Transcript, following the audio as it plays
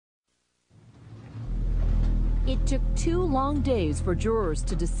It took 2 long days for jurors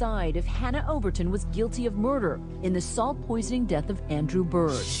to decide if Hannah Overton was guilty of murder in the salt-poisoning death of Andrew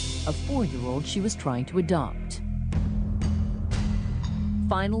Bird, a 4-year-old she was trying to adopt.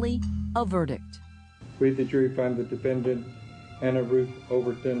 Finally, a verdict. We, the jury, find the defendant, Hannah Ruth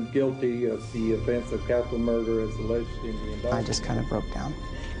Overton, guilty of the offense of capital murder as alleged in the indictment. I just kind of broke down,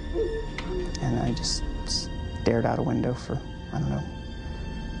 and I just stared out a window for, I don't know,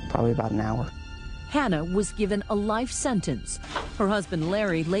 probably about an hour. Hannah was given a life sentence. Her husband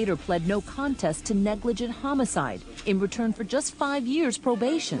Larry later pled no contest to negligent homicide in return for just 5 years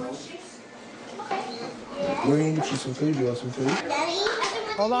probation. We're gonna get you some food. You want some food?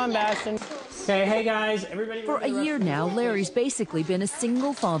 Hold on, Bastion. Okay, hey guys, everybody. For a year now, Larry's basically been a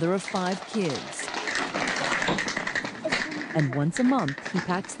single father of 5 kids. And once a month, he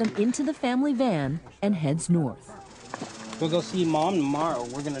packs them into the family van and heads north. We'll go see Mom tomorrow.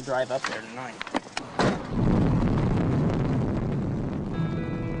 We're gonna drive up there tonight.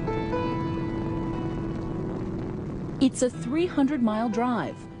 It's a 300-mile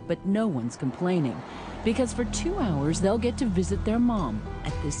drive, but no one's complaining, because for 2 hours they'll get to visit their mom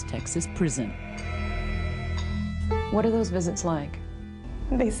at this Texas prison. What are those visits like?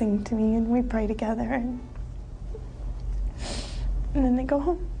 They sing to me and we pray together, and then they go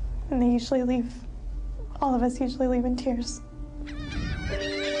home, and they usually leave. All of us usually leave in tears.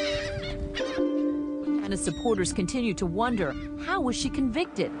 Hannah's supporters continue to wonder, how was she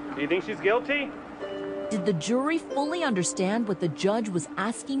convicted? Do you think she's guilty? Did the jury fully understand what the judge was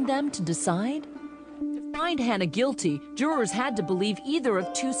asking them to decide? To find Hannah guilty, jurors had to believe either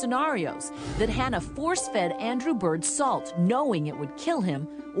of 2 scenarios: that Hannah force-fed Andrew Bird salt, knowing it would kill him,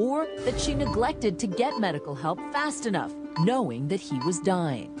 or that she neglected to get medical help fast enough, knowing that he was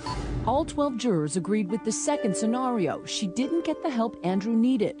dying. All 12 jurors agreed with the second scenario. She didn't get the help Andrew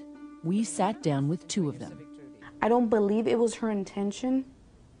needed. We sat down with 2 of them. I don't believe it was her intention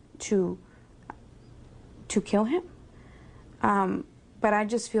to kill him. But I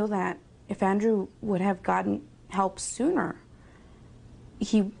just feel that if Andrew would have gotten help sooner,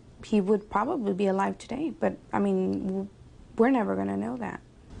 he would probably be alive today. But, I mean, we're never going to know that.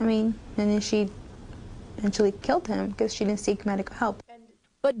 I mean, and then she eventually killed him because she didn't seek medical help.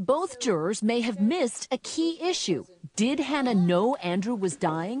 But both jurors may have missed a key issue. Did Hannah know Andrew was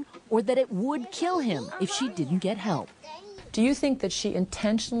dying, or that it would kill him if she didn't get help? Do you think that she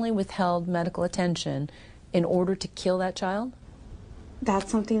intentionally withheld medical attention in order to kill that child? That's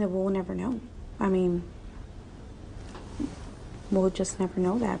something that we'll never know. I mean, we'll just never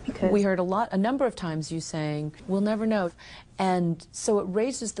know that, because We heard a number of times you saying, we'll never know. And so it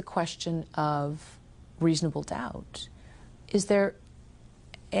raises the question of reasonable doubt. Is there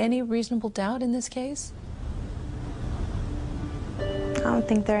any reasonable doubt in this case? I don't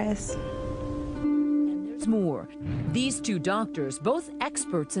think there is. And there's more. These 2 doctors, both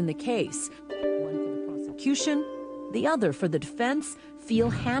experts in the case, one for the prosecution, the other for the defense, feel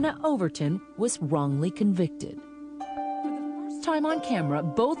Hannah Overton was wrongly convicted. For the first time on camera,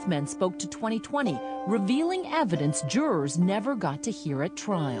 both men spoke to 2020, revealing evidence jurors never got to hear at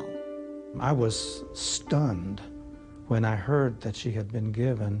trial. I was stunned when I heard that she had been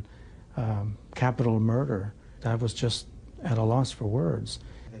given capital murder. I was just at a loss for words.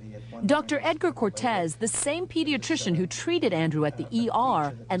 Dr. Edgar Cortez, the same pediatrician who treated Andrew at the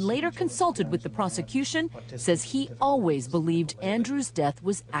ER and later consulted with the prosecution, says he always believed Andrew's death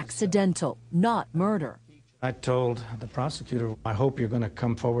was accidental, not murder. I told the prosecutor, I hope you're going to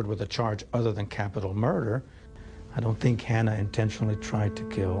come forward with a charge other than capital murder. I don't think Hannah intentionally tried to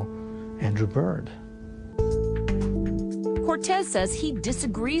kill Andrew Bird. Cortez says he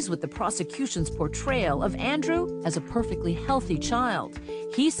disagrees with the prosecution's portrayal of Andrew as a perfectly healthy child.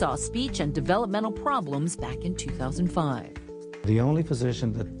 He saw speech and developmental problems back in 2005. The only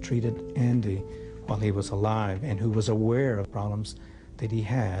physician that treated Andy while he was alive and who was aware of problems that he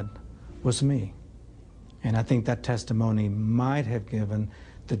had was me. And I think that testimony might have given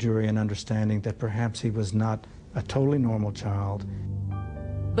the jury an understanding that perhaps he was not a totally normal child.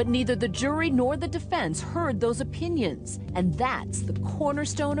 But neither the jury nor the defense heard those opinions, and that's the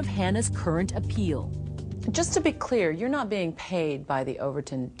cornerstone of Hannah's current appeal. Just to be clear, you're not being paid by the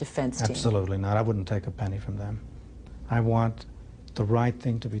Overton defense team. Absolutely not. I wouldn't take a penny from them. I want the right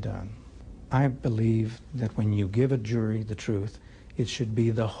thing to be done. I believe that when you give a jury the truth, it should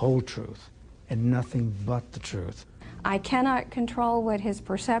be the whole truth and nothing but the truth. I cannot control what his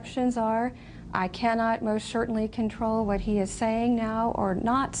perceptions are. I cannot most certainly control what he is saying now or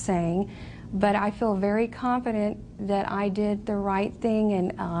not saying, but I feel very confident that I did the right thing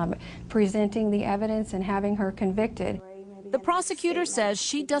in presenting the evidence and having her convicted. The prosecutor says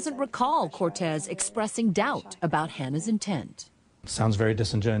she doesn't recall Cortez expressing doubt about Hannah's intent. Sounds very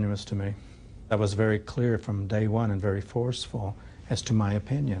disingenuous to me. I was very clear from day one and very forceful as to my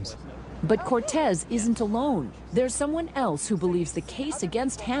opinions. But Cortez isn't alone. There's someone else who believes the case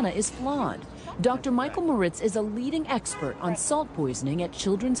against Hannah is flawed. Dr. Michael Moritz is a leading expert on salt poisoning at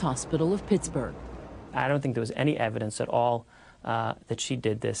Children's Hospital of Pittsburgh. I don't think there was any evidence at all that she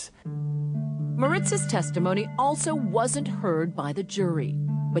did this. Moritz's testimony also wasn't heard by the jury,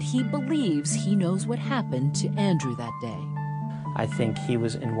 but he believes he knows what happened to Andrew that day. I think he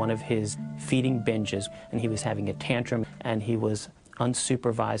was in one of his feeding binges, and he was having a tantrum, and he was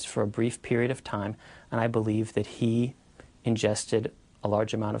unsupervised for a brief period of time, and I believe that he ingested a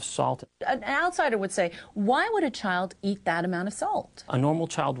large amount of salt. An outsider would say, why would a child eat that amount of salt? A normal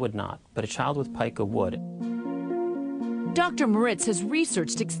child would not, but a child with pica would. Dr. Moritz has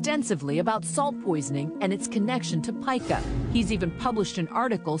researched extensively about salt poisoning and its connection to pica. He's even published an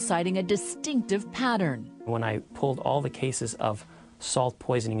article citing a distinctive pattern. When I pulled all the cases of salt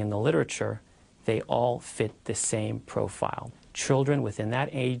poisoning in the literature, they all fit the same profile. Children within that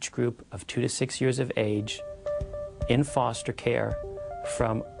age group of 2 to 6 years of age, in foster care,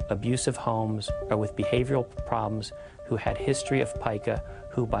 from abusive homes or with behavioral problems, who had history of pica,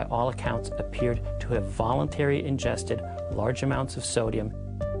 who by all accounts appeared to have voluntarily ingested large amounts of sodium.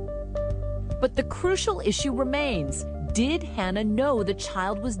 But the crucial issue remains. Did Hannah know the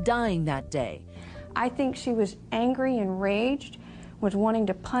child was dying that day? I think she was angry, enraged, was wanting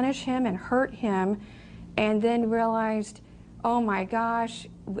to punish him and hurt him, and then realized, oh my gosh,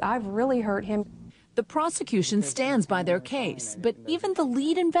 I've really hurt him. The prosecution stands by their case, but even the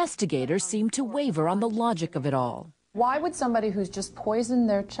lead investigators seem to waver on the logic of it all. Why would somebody who's just poisoned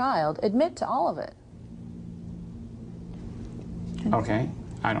their child admit to all of it? Okay,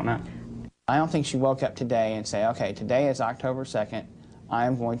 I don't know. I don't think she woke up today and say, okay, today is October 2nd, I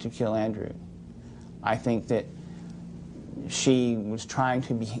am going to kill Andrew. I think that she was trying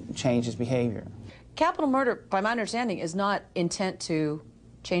to change his behavior. Capital murder, by my understanding, is not intent to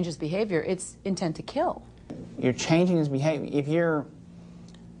change his behavior, it's intent to kill. You're changing his behavior. If you're,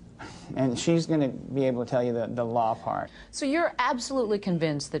 and she's going to be able to tell you the law part. So you're absolutely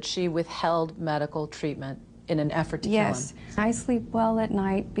convinced that she withheld medical treatment in an effort to kill him? Yes. I sleep well at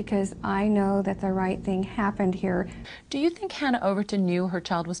night because I know that the right thing happened here. Do you think Hannah Overton knew her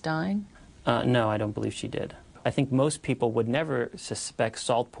child was dying? No, I don't believe she did. I think most people would never suspect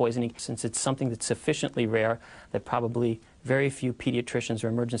salt poisoning, since it's something that's sufficiently rare that probably very few pediatricians or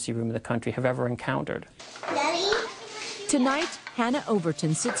emergency room in the country have ever encountered. Daddy? Tonight, Hannah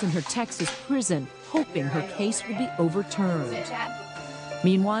Overton sits in her Texas prison, hoping her case will be overturned.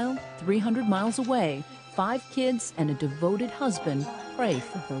 Meanwhile, 300 miles away, 5 kids and a devoted husband pray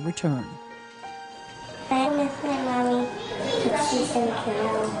for her return. I miss my mommy, but she's in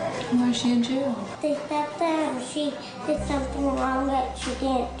jail. Why is she in jail? They said that she did something wrong that she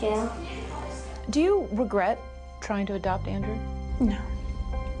didn't do. Do you regret trying to adopt Andrew? No.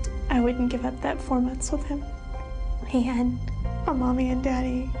 I wouldn't give up that 4 months with him. He had a mommy and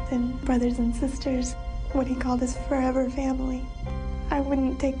daddy and brothers and sisters, what he called his forever family. I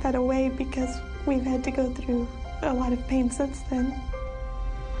wouldn't take that away because we've had to go through a lot of pain since then.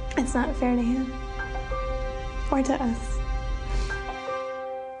 It's not fair to him or to us.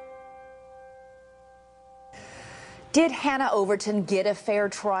 Did Hannah Overton get a fair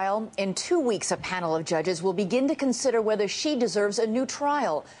trial? In 2 weeks, a panel of judges will begin to consider whether she deserves a new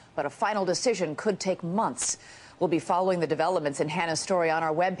trial, but a final decision could take months. We'll be following the developments in Hannah's story on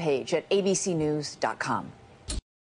our webpage at abcnews.com.